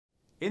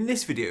In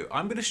this video,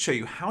 I'm going to show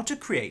you how to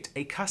create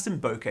a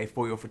custom bokeh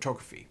for your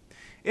photography.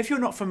 If you're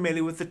not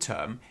familiar with the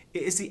term,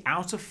 it is the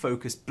out of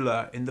focus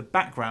blur in the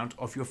background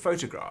of your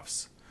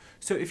photographs.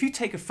 So if you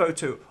take a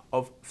photo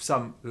of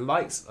some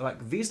lights,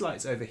 like these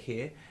lights over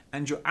here,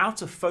 and you're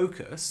out of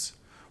focus,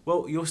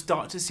 well, you'll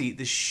start to see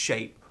the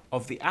shape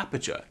of the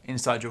aperture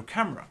inside your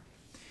camera.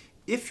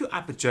 If your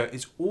aperture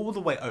is all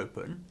the way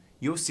open,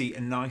 you'll see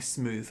a nice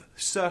smooth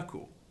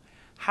circle.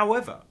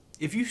 However,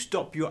 if you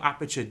stop your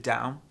aperture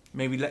down,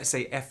 maybe let's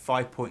say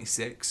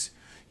f5.6,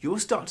 you'll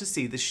start to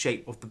see the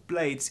shape of the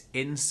blades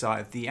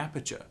inside the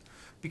aperture,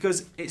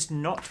 because it's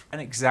not an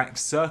exact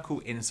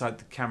circle inside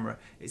the camera,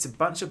 it's a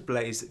bunch of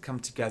blades that come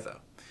together.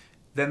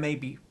 There may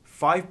be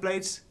 5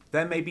 blades,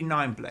 there may be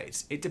 9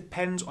 blades. It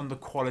depends on the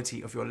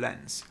quality of your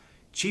lens.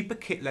 Cheaper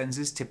kit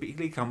lenses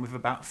typically come with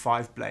about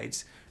 5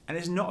 blades, and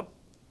it's not a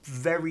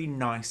very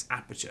nice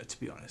aperture, to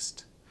be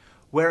honest.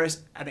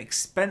 Whereas an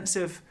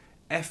expensive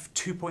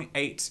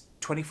f2.8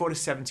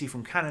 24-70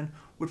 from Canon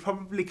would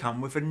probably come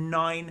with a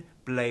 9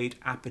 blade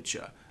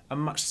aperture, a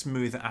much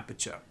smoother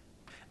aperture,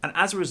 and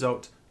as a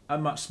result a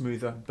much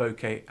smoother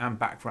bokeh and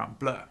background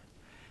blur.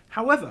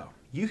 However,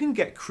 you can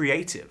get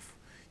creative.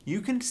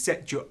 You can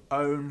set your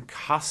own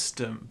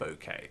custom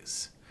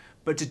bokehs,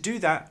 but to do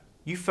that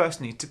you first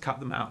need to cut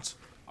them out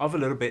of a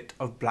little bit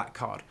of black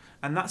card,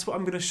 and that's what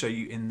I'm going to show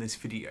you in this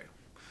video.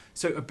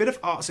 So a bit of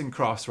arts and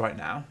crafts right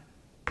now.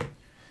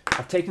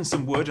 I've taken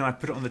some wood and I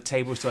put it on the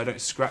table so I don't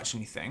scratch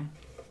anything.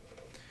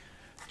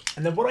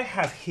 And then what I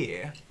have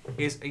here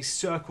is a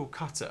circle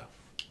cutter.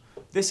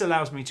 This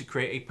allows me to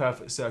create a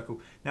perfect circle.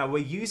 Now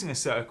we're using a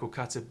circle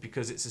cutter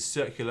because it's a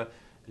circular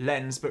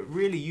lens, but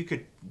really you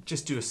could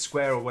just do a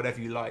square or whatever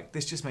you like.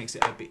 This just makes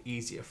it a bit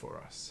easier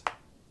for us.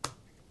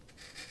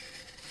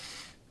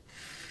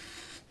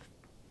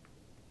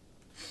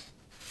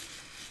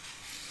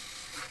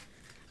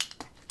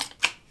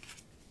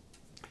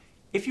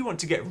 If you want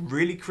to get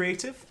really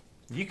creative,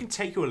 you can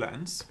take your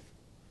lens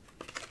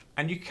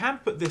and you can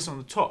put this on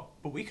the top,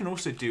 but what we can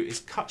also do is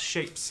cut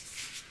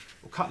shapes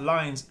or cut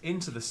lines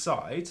into the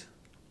side.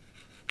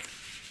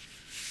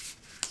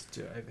 Let's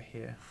do it over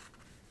here.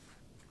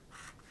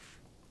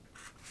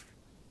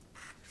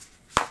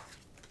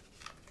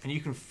 And you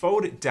can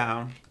fold it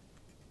down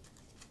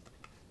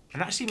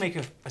and actually make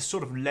a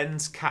sort of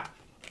lens cap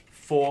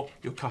for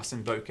your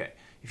custom bokeh.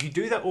 If you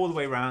do that all the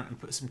way around and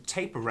put some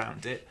tape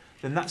around it,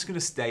 then that's going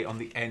to stay on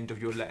the end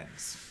of your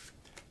lens.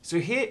 So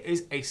here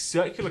is a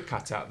circular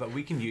cutout that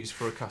we can use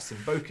for a custom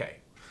bokeh.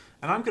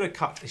 And I'm going to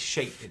cut a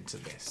shape into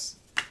this.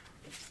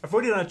 I've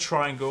already done a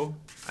triangle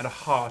and a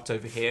heart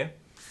over here.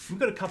 We've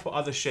got a couple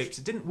other shapes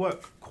that didn't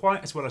work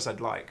quite as well as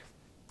I'd like.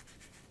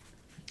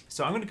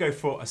 So I'm going to go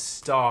for a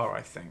star,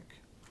 I think.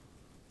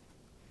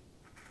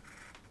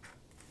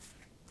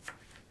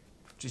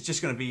 Which is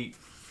just going to be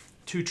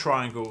 2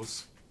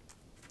 triangles,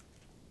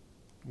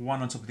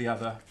 one on top of the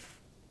other.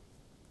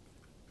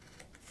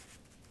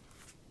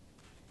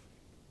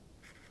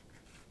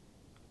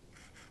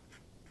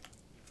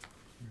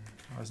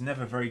 I was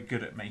never very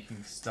good at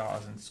making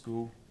stars in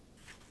school.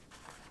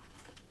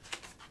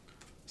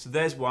 So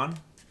there's one.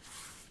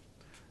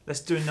 Let's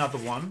do another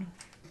one.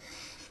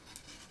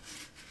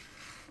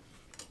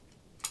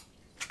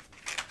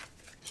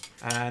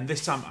 And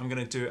this time I'm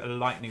going to do a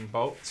lightning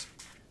bolt.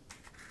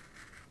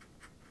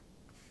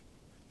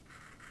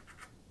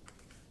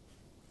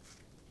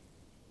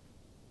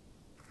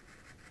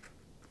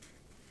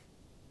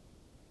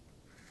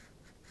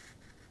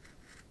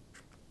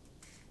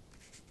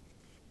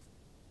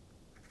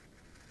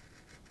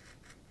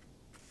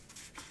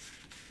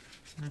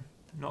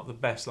 Not the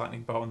best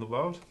lightning bolt in the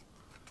world.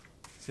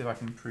 See if I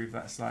can improve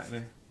that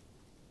slightly.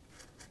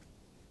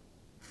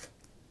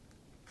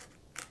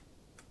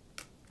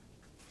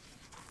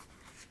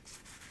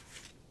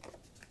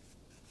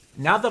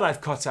 Now that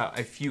I've cut out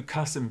a few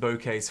custom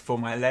bokehs for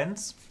my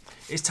lens,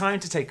 it's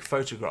time to take a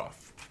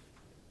photograph.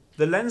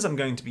 The lens I'm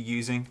going to be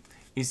using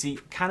is the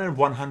Canon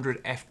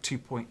 100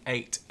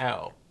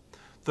 f2.8L.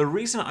 The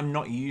reason I'm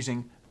not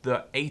using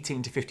the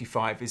 18 to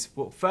 55 is,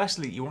 well,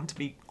 firstly, you want to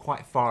be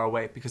quite far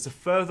away, because the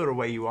further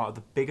away you are,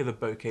 the bigger the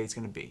bokeh is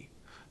going to be,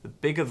 the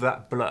bigger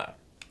that blur.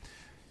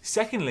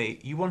 Secondly,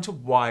 you want a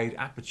wide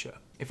aperture.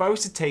 If I was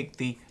to take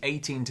the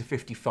 18 to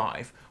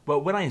 55, well,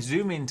 when I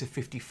zoom into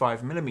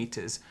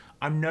 55mm,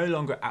 I'm no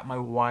longer at my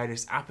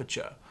widest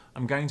aperture.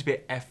 I'm going to be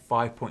at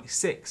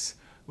f5.6,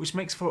 which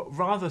makes for a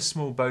rather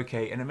small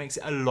bokeh, and it makes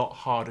it a lot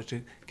harder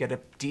to get a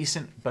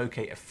decent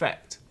bokeh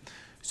effect.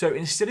 So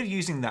instead of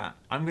using that,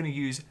 I'm going to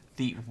use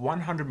the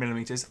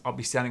 100mm. I'll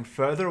be standing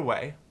further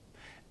away,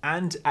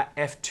 and at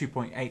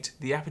f2.8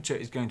 the aperture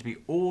is going to be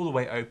all the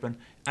way open,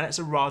 and it's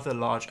a rather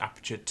large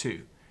aperture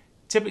too.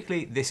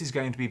 Typically this is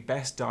going to be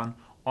best done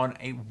on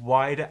a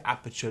wider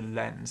aperture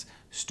lens,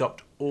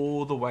 stopped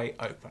all the way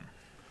open.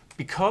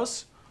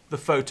 Because the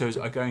photos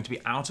are going to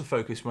be out of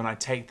focus when I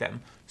take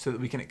them, so that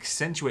we can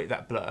accentuate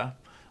that blur,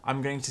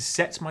 I'm going to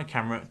set my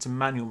camera to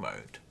manual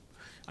mode.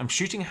 I'm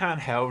shooting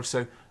handheld,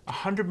 so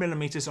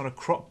 100mm on a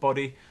crop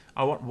body,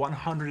 I want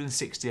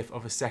 1/160th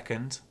of a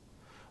second.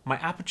 My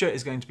aperture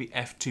is going to be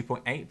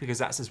f2.8 because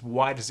that's as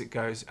wide as it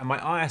goes, and my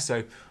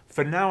ISO,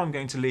 for now I'm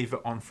going to leave it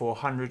on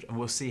 400 and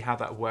we'll see how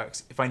that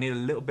works. If I need a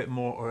little bit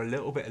more or a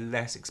little bit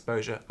less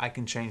exposure, I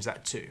can change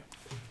that too.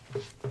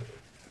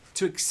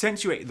 To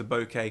accentuate the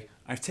bokeh,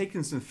 I've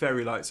taken some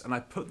fairy lights and I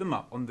put them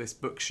up on this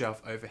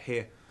bookshelf over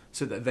here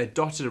so that they're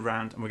dotted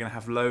around and we're going to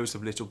have loads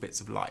of little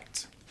bits of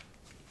light.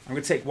 I'm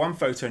going to take one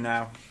photo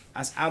now,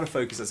 as out of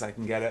focus as I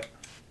can get it.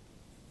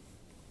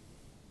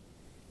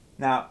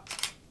 Now,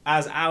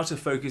 as out of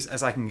focus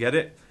as I can get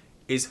it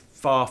is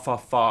far, far,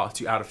 far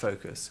too out of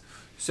focus.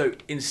 So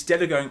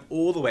instead of going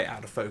all the way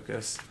out of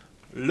focus,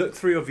 look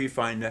through your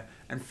viewfinder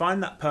and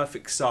find that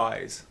perfect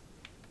size.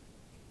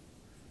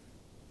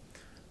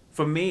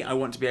 For me, I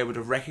want to be able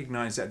to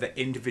recognize that they're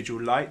individual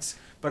lights,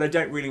 but I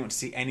don't really want to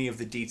see any of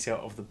the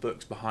detail of the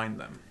books behind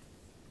them.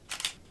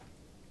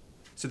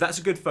 So that's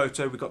a good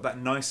photo. We've got that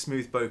nice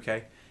smooth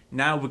bokeh.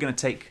 Now we're going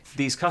to take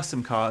these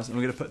custom cards and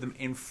we're going to put them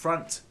in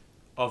front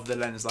of the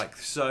lens like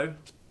so,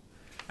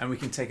 and we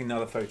can take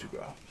another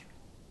photograph.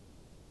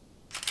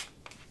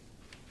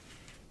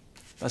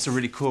 That's a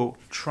really cool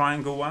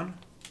triangle one.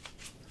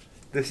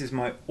 This is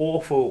my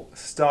awful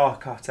star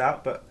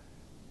cutout, but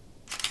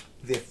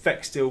the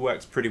effect still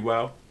works pretty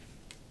well.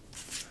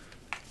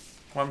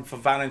 One for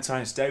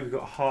Valentine's Day, we've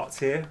got hearts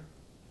here.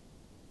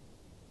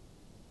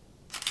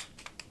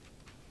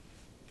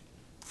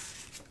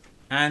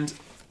 And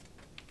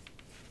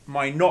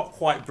my not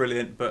quite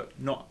brilliant, but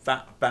not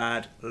that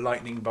bad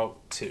lightning bolt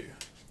 2.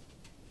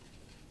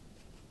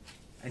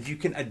 And you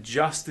can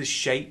adjust the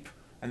shape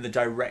and the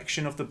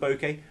direction of the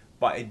bokeh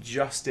by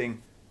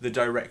adjusting the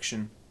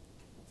direction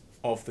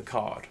of the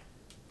card.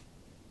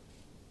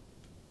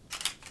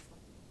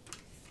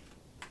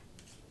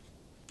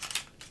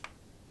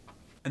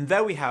 And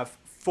there we have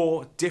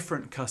 4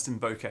 different custom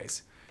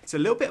bokehs. It's a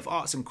little bit of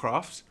arts and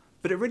crafts,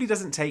 but it really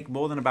doesn't take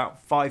more than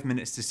about 5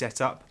 minutes to set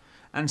up.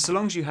 And so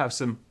long as you have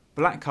some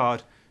black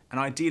card and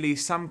ideally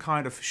some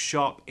kind of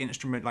sharp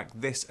instrument like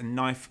this, a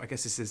knife, I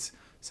guess this is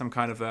some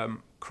kind of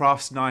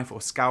crafts knife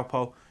or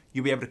scalpel,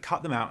 you'll be able to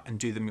cut them out and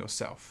do them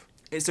yourself.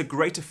 It's a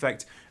great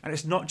effect, and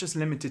it's not just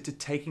limited to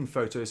taking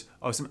photos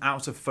of some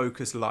out of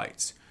focus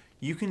lights.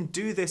 You can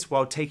do this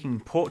while taking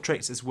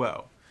portraits as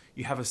well.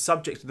 You have a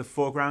subject in the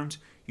foreground,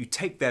 you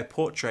take their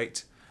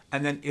portrait,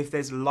 and then if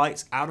there's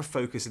lights out of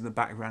focus in the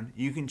background,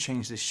 you can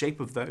change the shape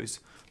of those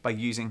by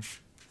using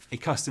a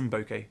custom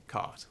bokeh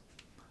card.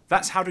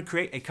 That's how to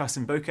create a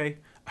custom bokeh.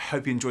 I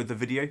hope you enjoyed the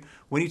video.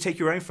 When you take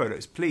your own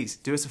photos, please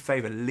do us a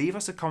favor, leave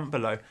us a comment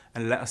below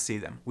and let us see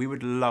them. We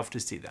would love to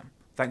see them.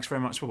 Thanks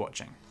very much for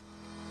watching.